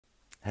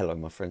Hello,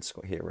 my friend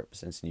Scott here,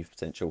 representing Youth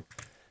Potential.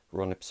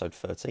 We're on episode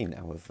 13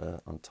 now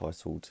of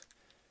Untitled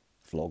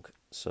vlog.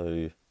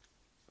 So,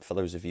 for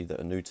those of you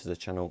that are new to the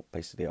channel,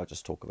 basically I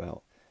just talk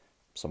about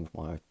some of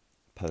my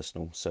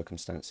personal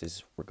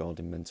circumstances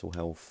regarding mental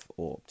health,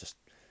 or just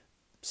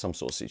some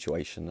sort of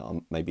situation that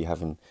I'm maybe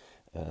having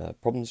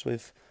problems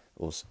with,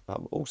 or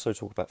also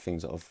talk about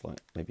things that I've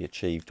maybe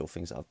achieved or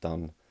things that I've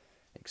done,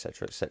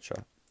 etc.,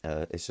 etc.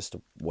 It's just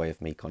a way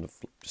of me kind of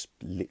just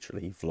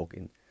literally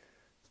vlogging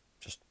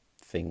just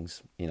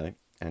things, and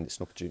it's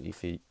an opportunity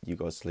for you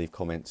guys to leave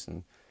comments,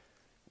 and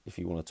if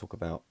you want to talk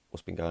about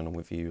what's been going on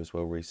with you as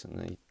well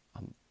recently,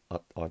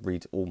 I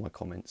read all my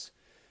comments.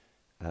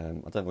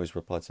 I don't always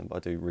reply to them, but I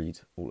do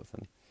read all of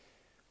them.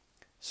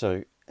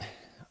 So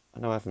I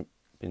know I haven't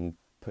been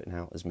putting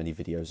out as many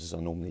videos as I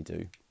normally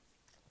do.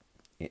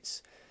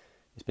 It's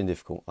been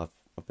difficult. I've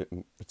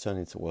been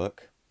returning to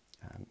work.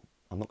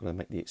 I'm not going to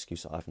make the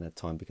excuse that I haven't had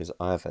time, because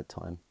I have had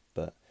time,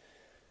 but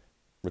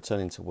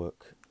returning to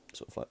work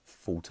sort of like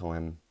full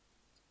time,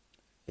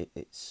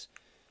 it's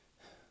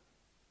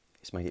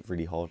made it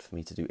really hard for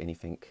me to do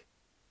anything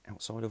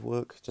outside of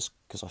work, just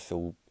because I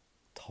feel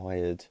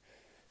tired,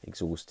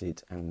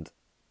 exhausted, and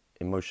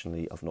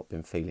emotionally I've not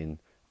been feeling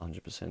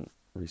 100%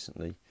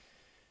 recently.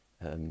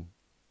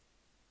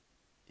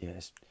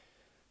 There's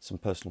some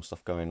personal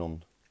stuff going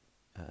on.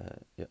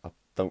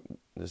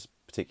 There's a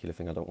particular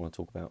thing I don't want to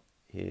talk about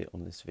here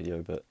on this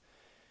video, but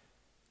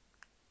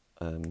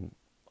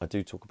I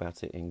do talk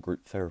about it in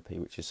group therapy,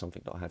 which is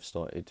something that I have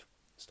started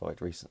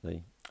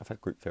recently. I've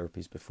had group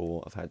therapies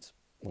before, I've had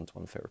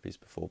one-to-one therapies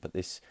before, but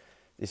this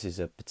is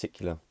a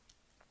particular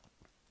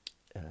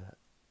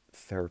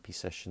therapy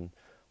session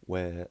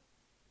where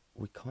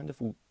we kind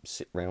of all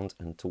sit round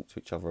and talk to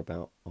each other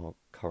about our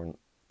current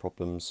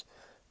problems,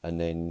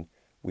 and then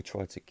we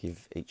try to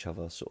give each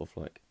other sort of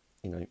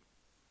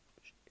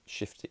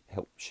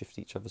help shift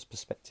each other's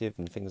perspective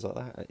and things like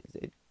that.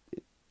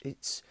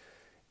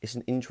 It's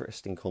an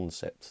interesting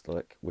concept.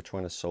 Like, we're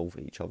trying to solve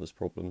each other's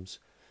problems.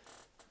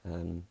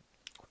 I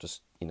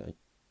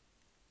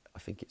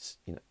think it's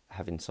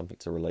having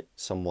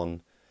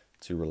someone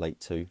to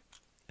relate to.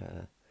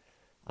 I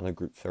know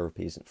group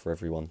therapy isn't for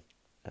everyone.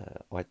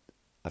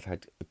 I've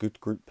had a good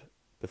group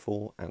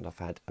before, and I've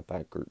had a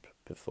bad group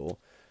before.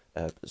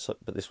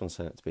 But this one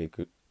turned out to be a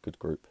good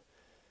group.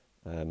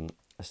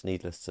 It's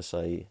needless to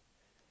say,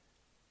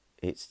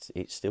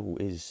 it still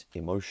is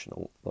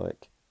emotional.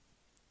 Like,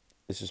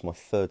 this is my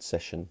third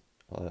session,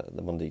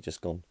 the Monday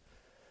just gone,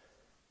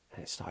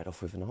 and it started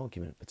off with an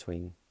argument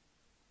between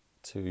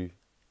two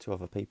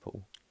other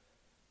people.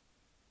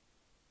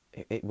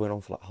 It went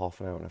on for like half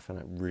an hour, and I found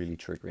it really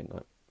triggering.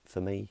 Like, for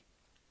me,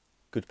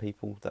 good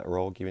people that are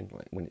arguing,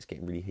 like when it's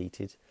getting really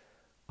heated,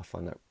 I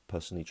find that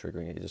personally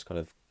triggering. It just kind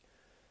of,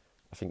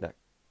 I think that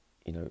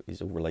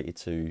is all related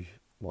to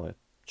my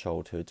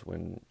childhood,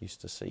 when I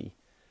used to see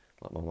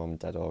like my mum and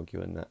dad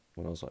argue, and that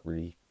when I was like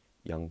really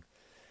young.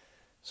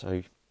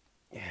 So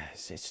yeah,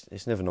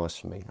 it's never nice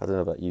for me. I don't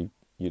know about you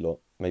lot.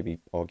 Maybe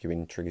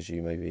arguing triggers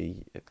you,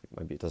 maybe it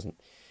doesn't.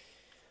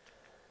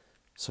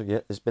 So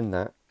yeah, there's been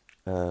that.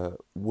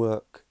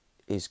 Work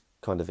is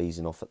kind of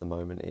easing off at the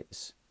moment.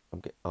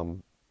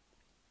 I'm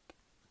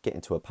getting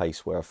to a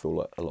pace where I feel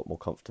like a lot more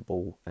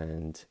comfortable,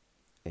 and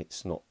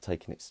it's not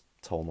taking its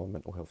toll on my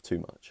mental health too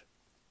much.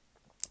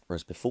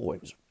 Whereas before,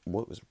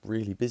 work was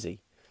really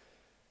busy.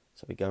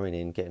 So I'd be going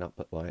in, getting up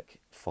at like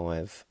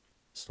 5,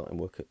 starting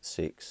work at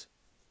 6,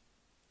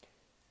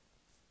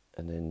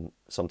 and then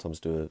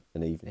sometimes do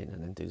an evening,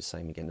 and then do the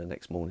same again the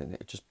next morning.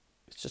 It's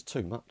just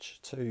too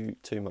much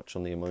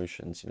on the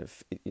emotions.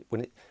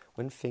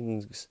 When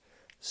things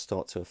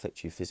start to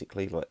affect you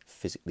physically, like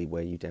physically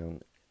wear you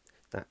down,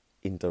 that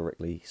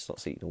indirectly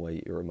starts eating away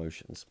at your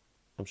emotions.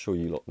 I'm sure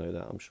you lot know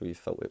that. I'm sure you've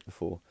felt it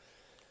before.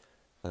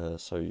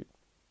 So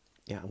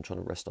yeah, I'm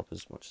trying to rest up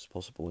as much as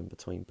possible in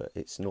between, but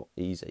it's not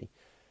easy,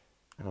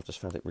 and I've just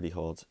found it really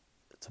hard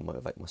to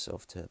motivate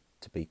myself to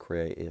be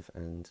creative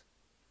and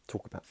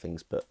talk about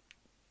things. But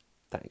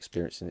that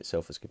experience in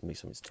itself has given me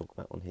something to talk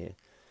about on here.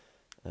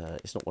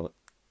 It's not one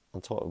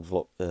Untitled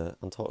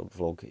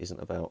vlog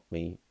isn't about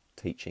me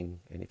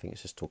teaching anything.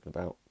 It's just talking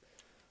about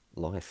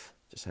life,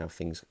 just how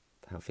things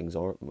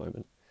are at the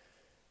moment.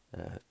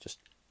 Just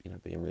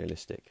being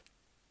realistic.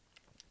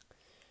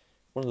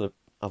 One of the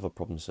other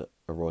problems that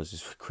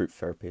arises with group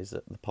therapy is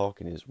that the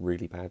parking is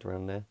really bad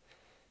around there,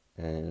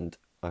 and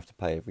I have to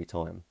pay every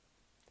time.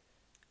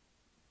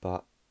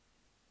 But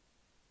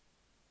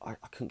I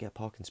couldn't get a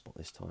parking spot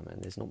this time,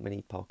 and there's not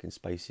many parking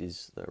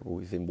spaces that are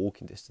within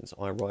walking distance.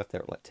 I arrived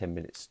there at like 10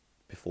 minutes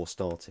before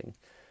starting,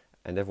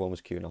 and everyone was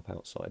queuing up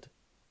outside.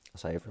 I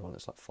say everyone,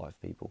 it's like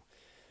 5 people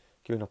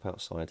queuing up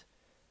outside,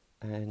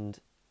 and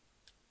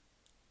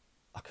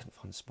I couldn't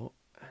find a spot,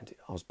 and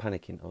I was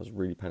panicking. I was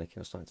really panicking.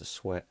 I was starting to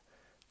sweat.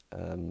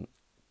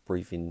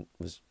 Breathing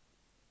was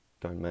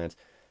going mad.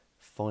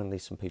 Finally,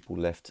 some people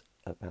left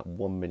about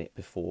 1 minute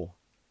before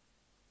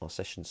our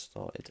session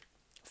started.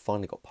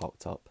 Finally got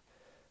parked up,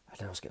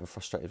 and I was getting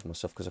frustrated with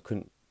myself because I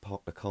couldn't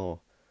park the car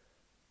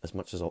as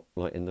much as I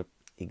like in the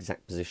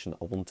exact position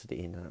that I wanted it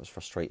in, and that was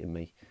frustrating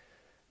me.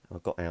 And I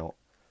got out,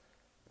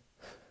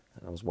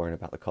 and I was worrying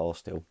about the car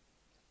still.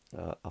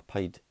 I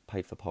paid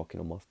for parking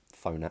on my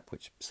phone app,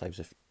 which saves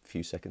a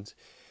few seconds.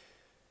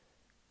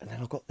 And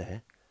then I got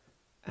there,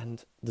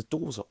 and the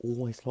doors are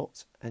always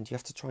locked, and you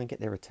have to try and get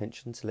their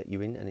attention to let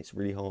you in, and it's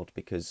really hard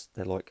because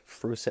they're like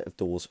through a set of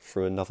doors,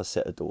 through another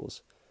set of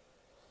doors.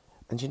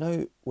 And you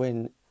know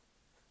when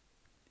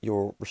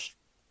you're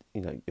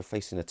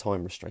facing a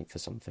time restraint for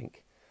something,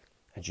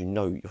 and you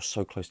know you're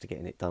so close to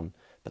getting it done,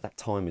 but that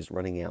time is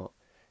running out,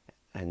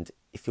 and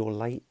if you're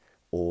late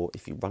or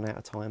if you run out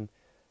of time,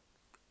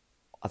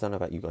 I don't know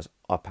about you guys,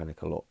 I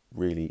panic a lot,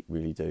 really,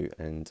 really do,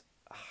 and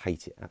I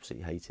hate it,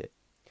 absolutely hate it.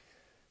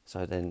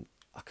 So then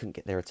I couldn't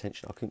get their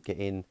attention, I couldn't get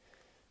in,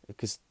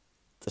 because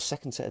the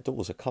second set of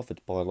doors are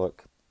covered by,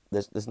 like,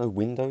 there's no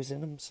windows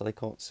in them, so they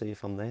can't see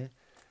if I'm there.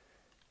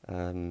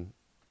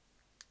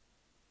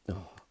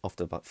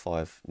 After about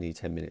 5, nearly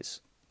 10 minutes,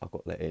 I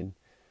got let in,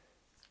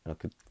 and I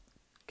could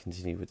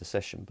continue with the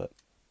session, but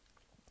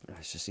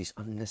it's just these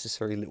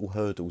unnecessary little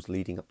hurdles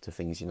leading up to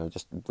things,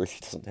 just really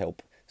doesn't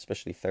help,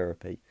 especially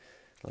therapy.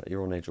 Like,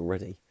 you're on edge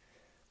already.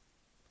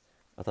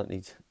 I don't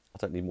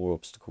need more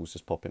obstacles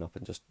just popping up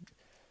and just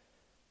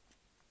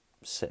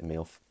setting me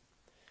off.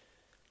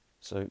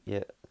 So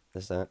yeah,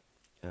 there's that.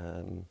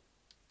 What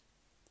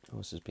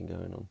else has been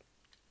going on?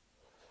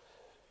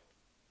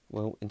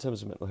 Well, in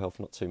terms of mental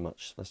health, not too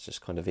much. That's just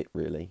kind of it,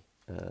 really.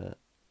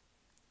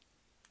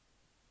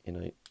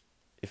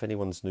 If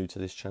anyone's new to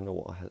this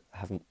channel or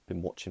haven't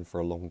been watching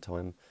for a long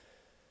time,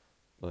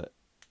 like,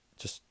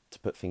 just to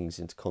put things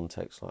into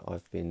context, like,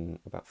 I've been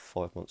about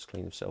 5 months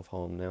clean of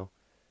self-harm now,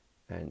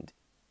 and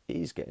it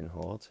is getting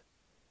hard.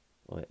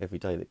 Like, every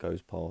day that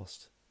goes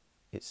past,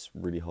 it's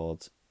really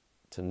hard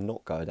to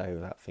not go a day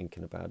without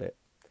thinking about it.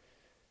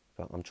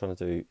 But I'm trying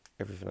to do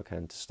everything I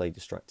can to stay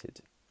distracted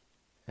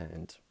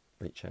and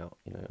reach out.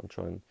 I'm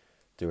trying to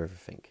do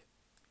everything.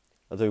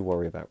 I do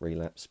worry about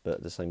relapse, but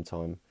at the same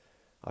time,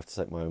 I have to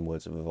take my own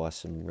words of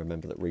advice and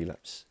remember that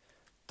relapse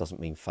doesn't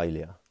mean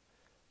failure.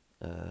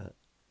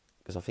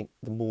 Because I think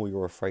the more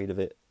you're afraid of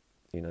it,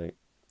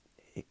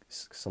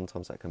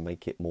 sometimes that can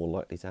make it more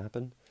likely to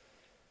happen,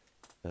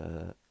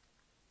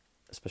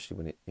 especially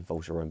when it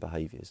involves your own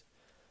behaviours.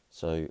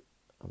 So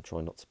I'm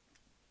trying not to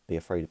be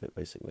afraid of it,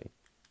 basically.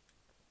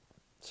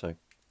 So,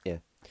 yeah.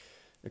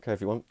 Okay,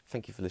 everyone,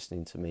 thank you for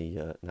listening to me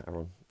natter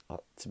on.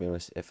 To be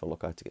honest, it felt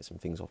like I had to get some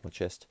things off my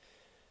chest.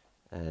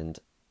 And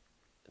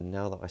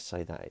now that I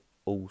say that, it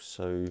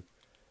also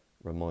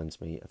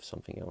reminds me of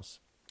something else.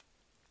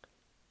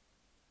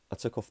 I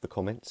took off the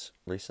comments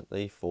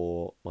recently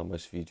for my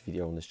most viewed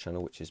video on this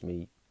channel, which is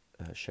me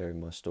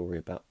sharing my story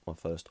about my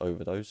first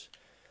overdose.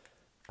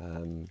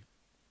 And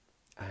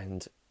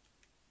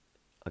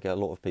I get a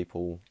lot of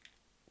people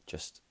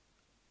just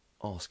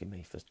asking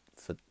me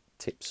for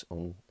tips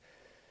on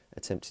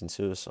attempting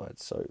suicide.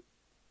 So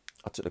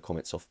I took the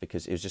comments off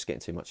because it was just getting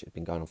too much. It had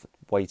been going on for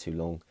way too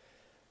long,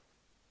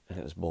 and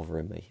it was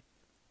bothering me.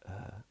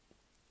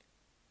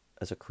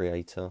 As a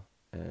creator,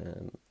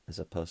 as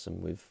a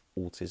person with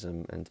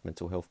autism and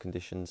mental health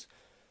conditions,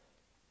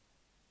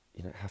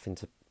 having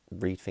to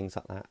read things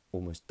like that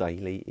almost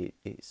daily,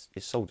 it's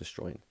soul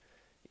destroying.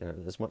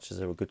 As much as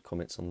there were good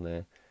comments on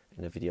there,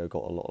 and the video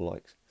got a lot of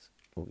likes,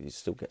 or it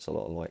still gets a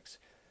lot of likes,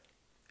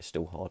 it's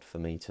still hard for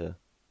me to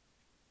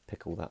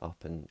pick all that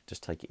up and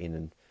just take it in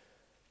and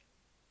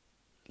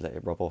let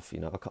it rub off.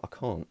 I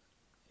can't.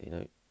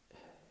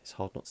 It's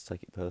hard not to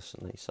take it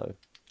personally, so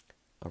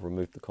I've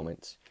removed the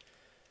comments.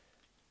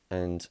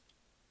 And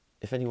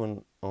if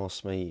anyone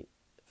asks me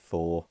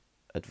for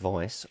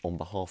advice on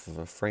behalf of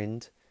a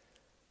friend,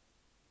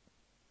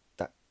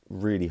 that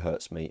really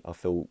hurts me. I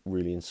feel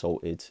really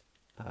insulted.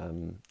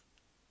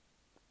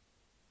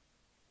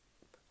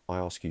 I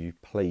ask you,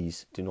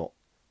 please do not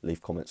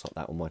leave comments like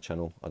that on my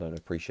channel. I don't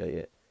appreciate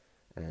it,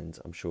 and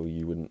I'm sure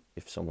you wouldn't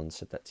if someone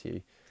said that to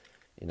you.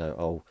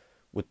 Oh,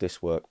 would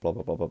this work? Blah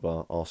blah blah blah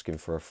blah. Asking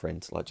for a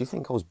friend. Like, do you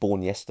think I was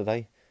born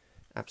yesterday?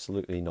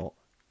 Absolutely not.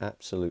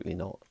 Absolutely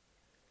not.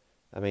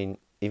 I mean,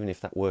 even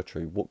if that were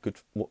true, what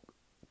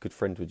good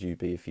friend would you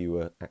be if you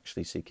were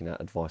actually seeking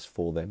out advice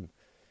for them?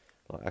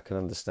 Like, I can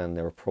understand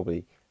there are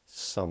probably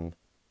some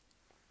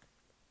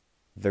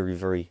very,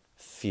 very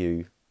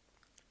few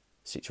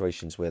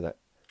situations where that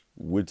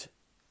would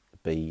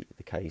be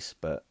the case,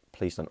 but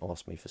please don't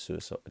ask me for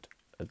suicide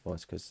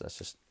advice, because that's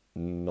just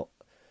not,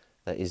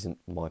 that isn't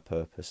my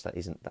purpose, that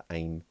isn't the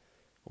aim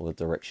or the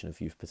direction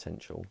of Youth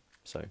Potential.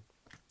 So,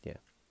 yeah.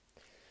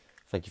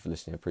 Thank you for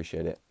listening, I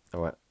appreciate it.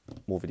 Alright,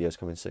 more videos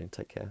coming soon,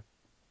 take care.